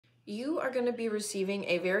You are going to be receiving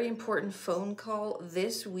a very important phone call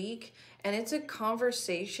this week, and it's a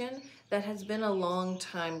conversation that has been a long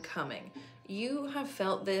time coming. You have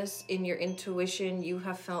felt this in your intuition, you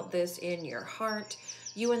have felt this in your heart.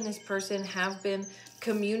 You and this person have been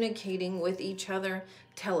communicating with each other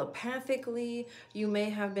telepathically. You may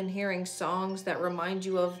have been hearing songs that remind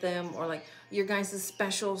you of them, or like your guys'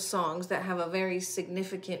 special songs that have a very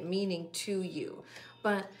significant meaning to you.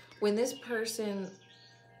 But when this person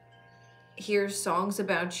hears songs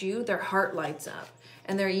about you, their heart lights up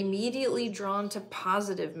and they're immediately drawn to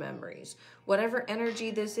positive memories. Whatever energy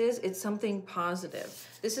this is, it's something positive.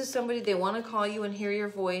 This is somebody, they want to call you and hear your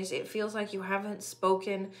voice. It feels like you haven't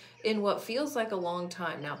spoken in what feels like a long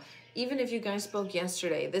time. Now, even if you guys spoke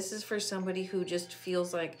yesterday, this is for somebody who just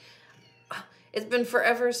feels like it's been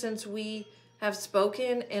forever since we have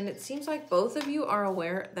spoken, and it seems like both of you are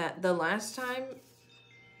aware that the last time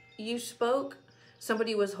you spoke,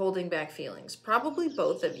 somebody was holding back feelings. Probably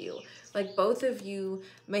both of you. Like both of you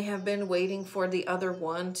may have been waiting for the other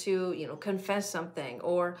one to, confess something,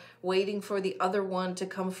 or waiting for the other one to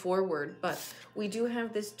come forward. But we do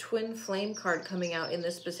have this twin flame card coming out in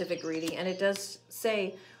this specific reading, and it does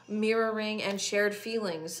say mirroring and shared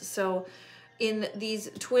feelings. So in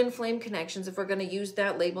these twin flame connections, if we're going to use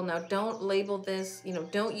that label, now don't label this,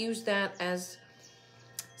 don't use that as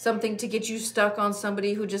something to get you stuck on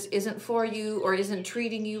somebody who just isn't for you or isn't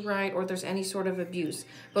treating you right, or there's any sort of abuse.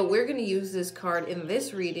 But we're going to use this card in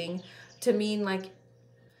this reading to mean like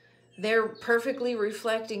they're perfectly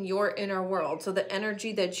reflecting your inner world. So the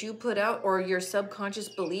energy that you put out, or your subconscious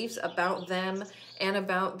beliefs about them and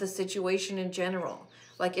about the situation in general.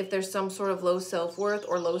 Like if there's some sort of low self-worth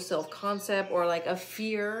or low self-concept, or like a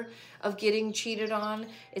fear of getting cheated on,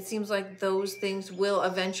 it seems like those things will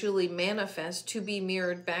eventually manifest to be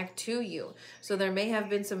mirrored back to you. So there may have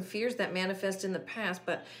been some fears that manifest in the past,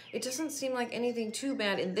 but it doesn't seem like anything too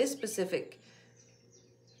bad in this specific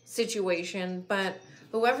situation. But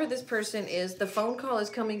whoever this person is, the phone call is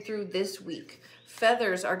coming through this week.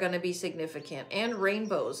 Feathers are going to be significant, and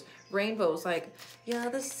rainbows. Rainbows, like, you're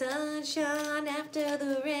the sunshine after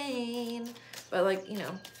the rain. But like,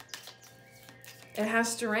 it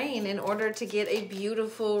has to rain in order to get a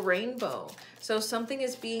beautiful rainbow. So something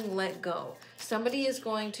is being let go. Somebody is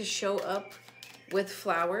going to show up with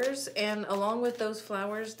flowers, and along with those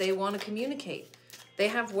flowers, they want to communicate. They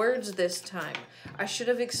have words this time. I should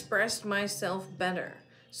have expressed myself better.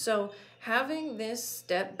 So having this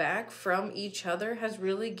step back from each other has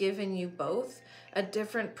really given you both a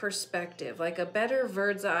different perspective, like a better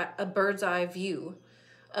bird's eye view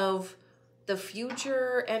of the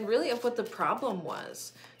future and really of what the problem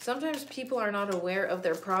was. Sometimes people are not aware of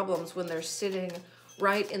their problems when they're sitting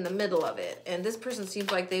right in the middle of it. And this person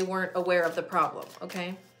seems like they weren't aware of the problem,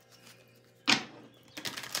 okay?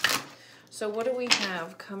 So what do we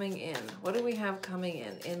have coming in? What do we have coming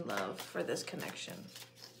in love for this connection?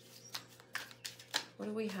 What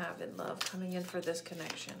do we have in love coming in for this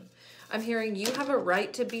connection? I'm hearing you have a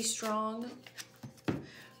right to be strong.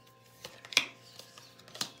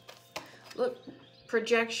 Look,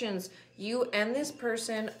 projections. You and this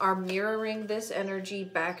person are mirroring this energy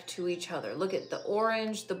back to each other. Look at the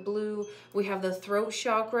orange, the blue. We have the throat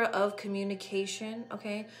chakra of communication,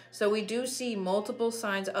 okay? So we do see multiple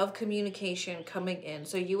signs of communication coming in.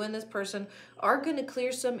 So you and this person are going to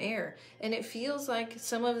clear some air. And it feels like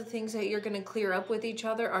some of the things that you're going to clear up with each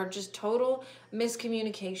other are just total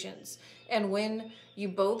miscommunications. And when you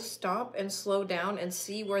both stop and slow down and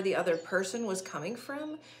see where the other person was coming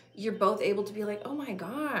from, you're both able to be like, oh my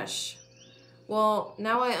gosh, well,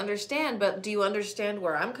 now I understand, but do you understand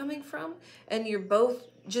where I'm coming from? And you're both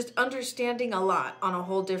just understanding a lot on a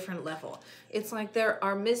whole different level. It's like there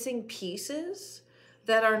are missing pieces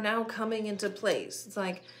that are now coming into place. It's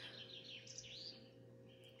like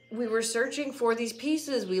we were searching for these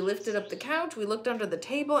pieces. We lifted up the couch, we looked under the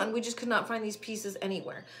table, and we just could not find these pieces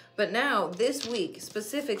anywhere. But now, this week,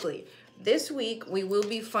 specifically, this week, we will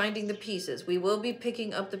be finding the pieces. We will be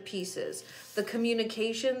picking up the pieces. The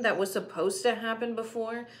communication that was supposed to happen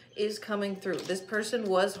before is coming through. This person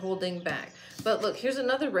was holding back. But look, here's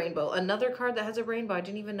another rainbow. Another card that has a rainbow. I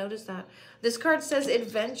didn't even notice that. This card says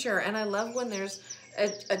adventure. And I love when there's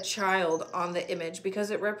a child on the image,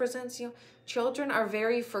 because it represents, children are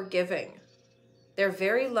very forgiving. They're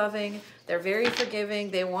very loving. They're very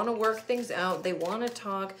forgiving. They want to work things out. They want to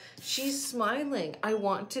talk. She's smiling. I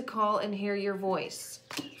want to call and hear your voice.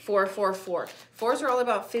 444. Fours are all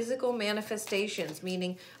about physical manifestations,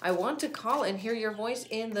 meaning I want to call and hear your voice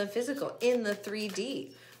in the physical, in the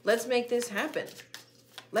 3D. Let's make this happen.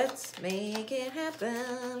 Let's make it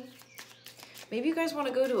happen. Maybe you guys want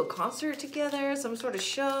to go to a concert together, some sort of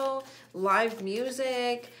show, live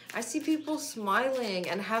music. I see people smiling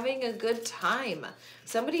and having a good time.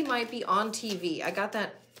 Somebody might be on TV. I got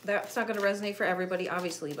that. That's not going to resonate for everybody,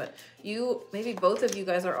 obviously, but you, maybe both of you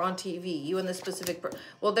guys are on TV, you and the specific,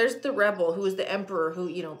 well, there's the rebel who is the emperor who,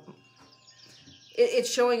 you know, it's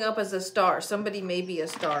showing up as a star. Somebody may be a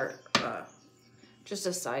star, just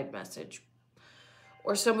a side message.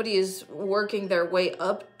 Or somebody is working their way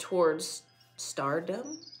up towards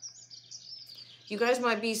stardom. You guys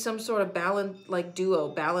might be some sort of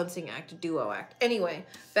balancing act, duo act. Anyway,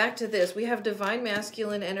 back to this. We have divine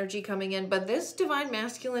masculine energy coming in, but this divine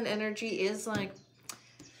masculine energy is like,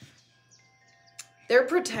 they're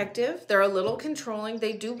protective. They're a little controlling.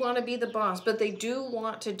 They do want to be the boss, but they do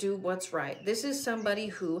want to do what's right. This is somebody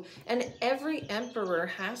who, and every emperor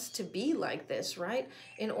has to be like this, right?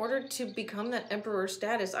 In order to become that emperor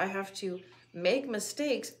status, I have to make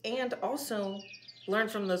mistakes and also learn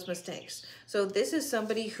from those mistakes. So this is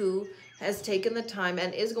somebody who has taken the time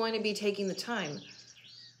and is going to be taking the time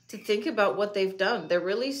to think about what they've done. They're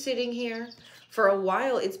really sitting here. For a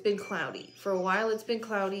while, it's been cloudy. For a while, it's been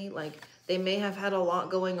cloudy. Like, they may have had a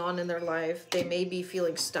lot going on in their life. They may be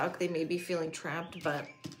feeling stuck. They may be feeling trapped, but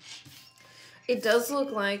it does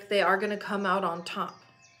look like they are going to come out on top.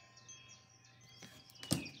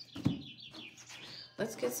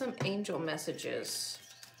 Let's get some angel messages.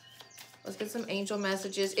 Let's get some angel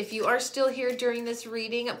messages. If you are still here during this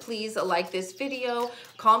reading, please like this video.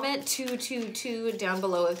 Comment 222 down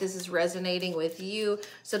below if this is resonating with you.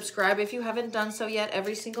 Subscribe if you haven't done so yet.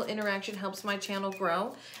 Every single interaction helps my channel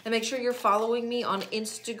grow. And make sure you're following me on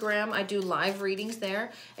Instagram. I do live readings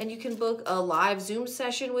there. And you can book a live Zoom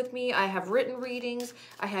session with me. I have written readings.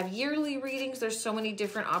 I have yearly readings. There's so many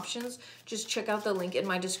different options. Just check out the link in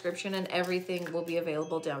my description and everything will be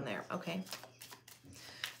available down there, okay?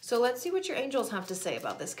 So let's see what your angels have to say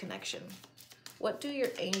about this connection. What do your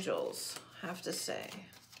angels have to say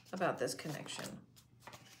about this connection?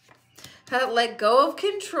 Let go of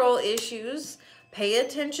control issues, pay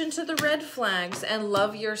attention to the red flags, and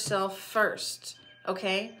love yourself first,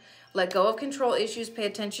 okay? Let go of control issues, pay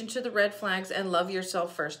attention to the red flags, and love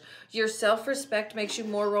yourself first. Your self-respect makes you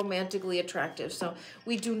more romantically attractive. So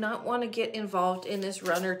we do not want to get involved in this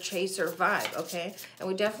runner-chaser vibe, okay? And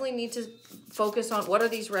we definitely need to focus on what are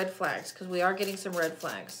these red flags, because we are getting some red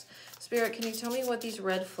flags. Spirit, can you tell me what these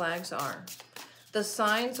red flags are? The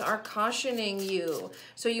signs are cautioning you.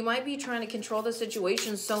 So you might be trying to control the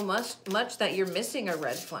situation so much that you're missing a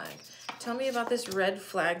red flag. Tell me about this red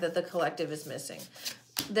flag that the collective is missing.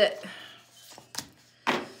 That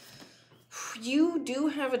you do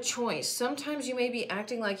have a choice. Sometimes you may be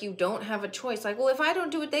acting like you don't have a choice. Like, well, if I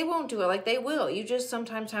don't do it, they won't do it. Like, they will. You just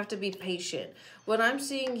sometimes have to be patient. What I'm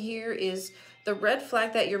seeing here is the red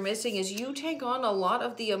flag that you're missing is you take on a lot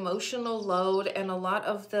of the emotional load and a lot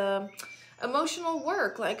of the emotional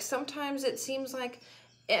work. Like, sometimes it seems like,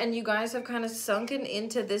 and you guys have kind of sunken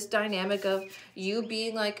into this dynamic of you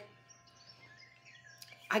being like,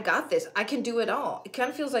 I got this. I can do it all. It kind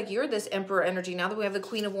of feels like you're this emperor energy. Now that we have the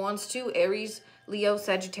Queen of Wands too, Aries, Leo,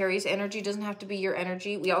 Sagittarius energy doesn't have to be your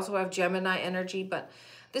energy. We also have Gemini energy, but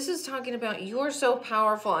this is talking about you're so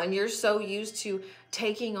powerful and you're so used to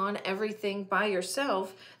taking on everything by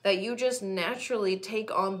yourself that you just naturally take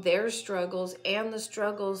on their struggles and the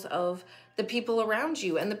struggles of the people around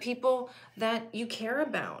you and the people that you care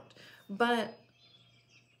about. But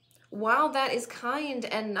while that is kind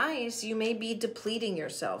and nice, you may be depleting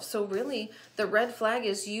yourself. So really, the red flag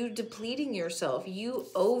is you depleting yourself, you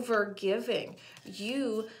over-giving,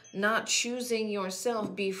 you not choosing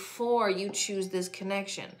yourself before you choose this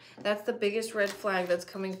connection. That's the biggest red flag that's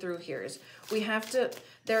coming through here is we have to,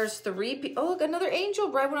 there's three people. Oh, look, another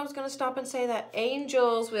angel, right when I was going to stop and say that.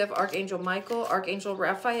 Angels, we have Archangel Michael, Archangel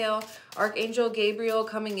Raphael, Archangel Gabriel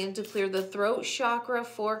coming in to clear the throat chakra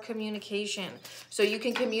for communication. So you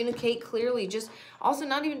can communicate clearly. Just also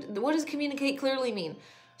not even, what does communicate clearly mean?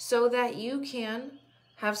 So that you can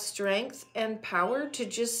have strength and power to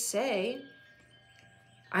just say,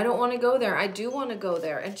 I don't want to go there. I do want to go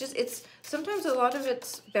there. And just, it's sometimes a lot of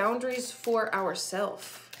it's boundaries for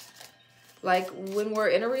ourselves. Like when we're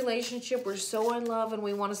in a relationship, we're so in love and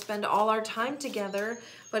we want to spend all our time together,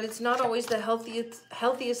 but it's not always the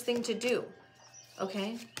healthiest thing to do.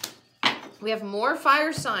 Okay? We have more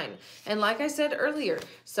fire sign. And like I said earlier,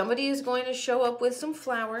 somebody is going to show up with some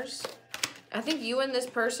flowers. I think you and this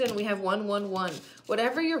person, we have 111.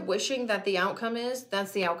 Whatever you're wishing that the outcome is,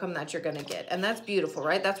 that's the outcome that you're going to get. And that's beautiful,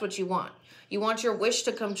 right? That's what you want. You want your wish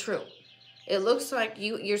to come true. It looks like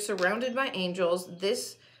you're surrounded by angels.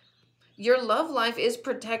 Your love life is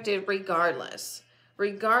protected regardless.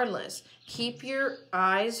 Regardless, keep your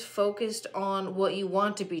eyes focused on what you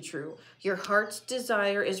want to be true. Your heart's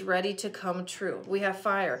desire is ready to come true. We have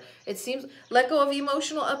fire. It seems, let go of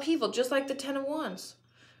emotional upheaval, just like the 10 of Wands.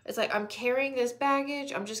 It's like, I'm carrying this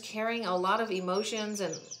baggage. I'm just carrying a lot of emotions,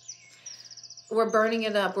 and we're burning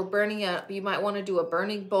it up. We're burning it up. You might want to do a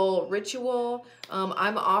burning bowl ritual.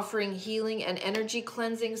 I'm offering healing and energy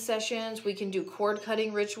cleansing sessions. We can do cord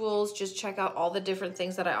cutting rituals. Just check out all the different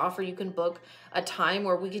things that I offer. You can book a time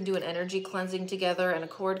where we can do an energy cleansing together and a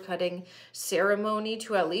cord cutting ceremony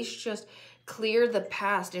to at least just clear the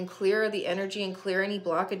past and clear the energy and clear any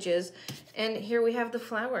blockages. And here we have the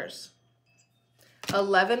flowers.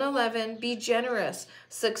 1111, be generous.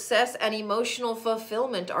 Success and emotional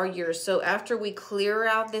fulfillment are yours. So after we clear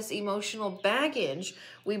out this emotional baggage,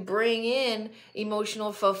 we bring in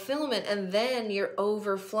emotional fulfillment, and then you're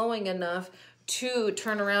overflowing enough to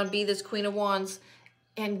turn around, be this Queen of Wands,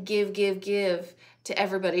 and give to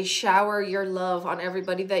everybody. Shower your love on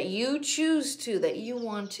everybody that you choose to, that you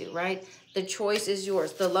want to, right? The choice is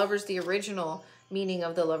yours. The Lovers, the original meaning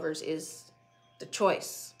of the Lovers is the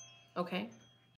choice, okay?